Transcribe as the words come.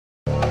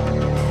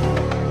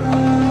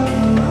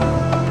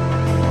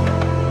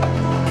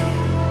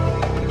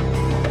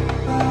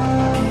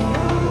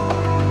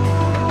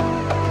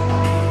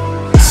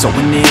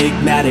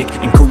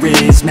dramatic and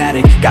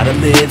charismatic. Gotta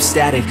live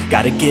static,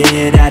 gotta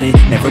get at it.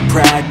 Never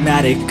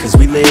pragmatic, cause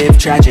we live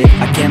tragic.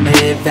 I can't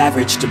live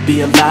average, to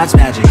be alive's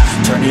magic.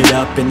 Turn it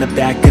up in the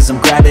back cause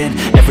I'm grabbing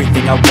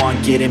everything I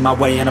want, get in my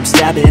way and I'm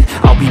stabbing.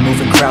 I'll be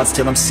moving crowds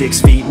till I'm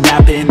 6 feet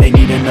napping. They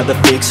need another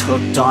fix,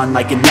 hooked on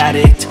like an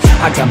addict.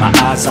 I got my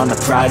eyes on the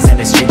prize and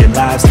it's changing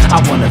lives.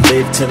 I wanna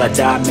live till I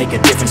die, make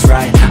a difference,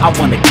 right? I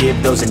wanna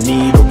give those in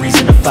need a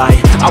reason to fight.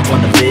 I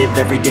wanna live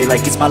every day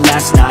like it's my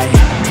last night.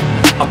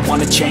 I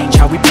wanna change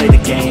how we play the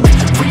game,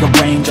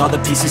 rearrange all the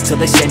pieces till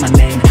they say my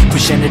name.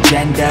 Push an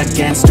agenda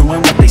against doing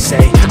what they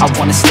say. I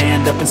wanna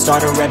stand up and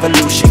start a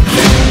revolution.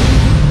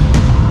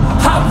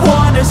 I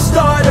wanna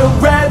start a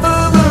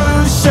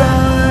revolution.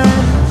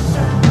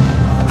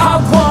 I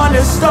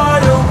wanna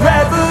start a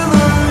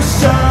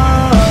revolution.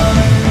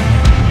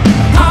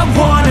 I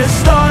wanna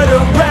start a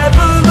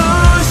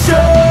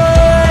revolution.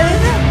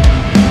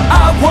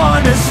 I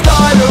wanna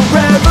start a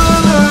revolution.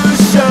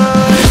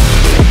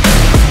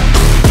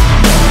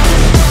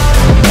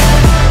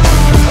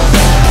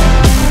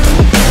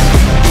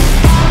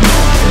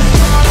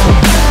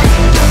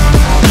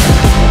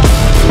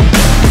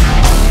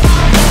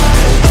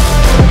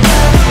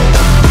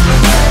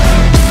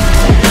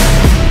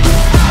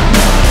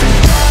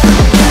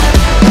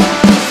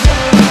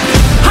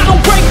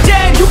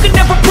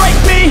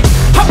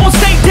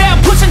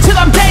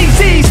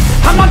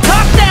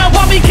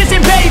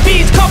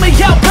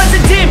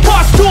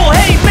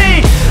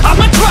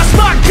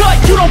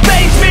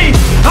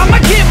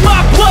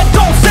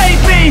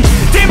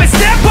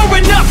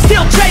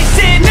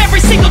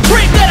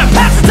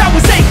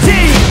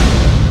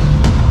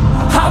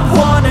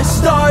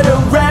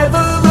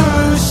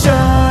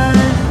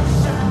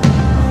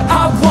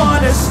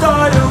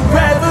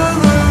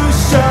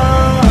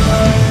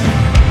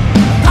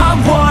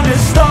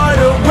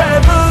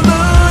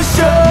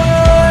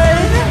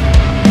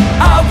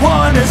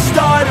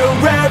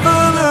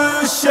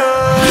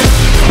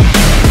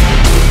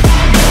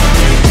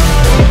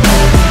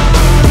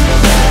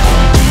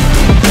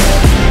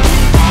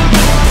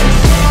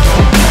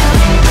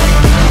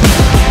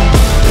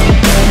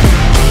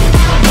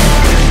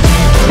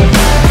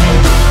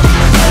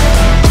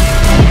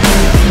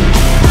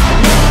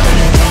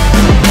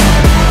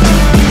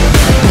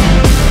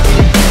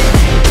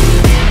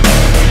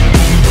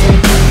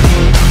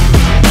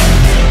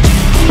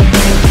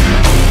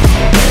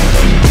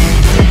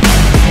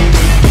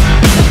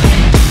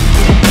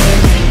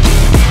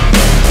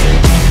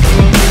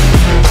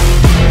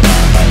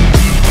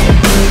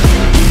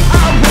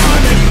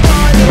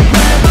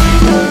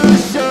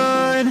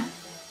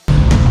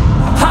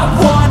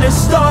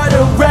 Start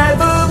a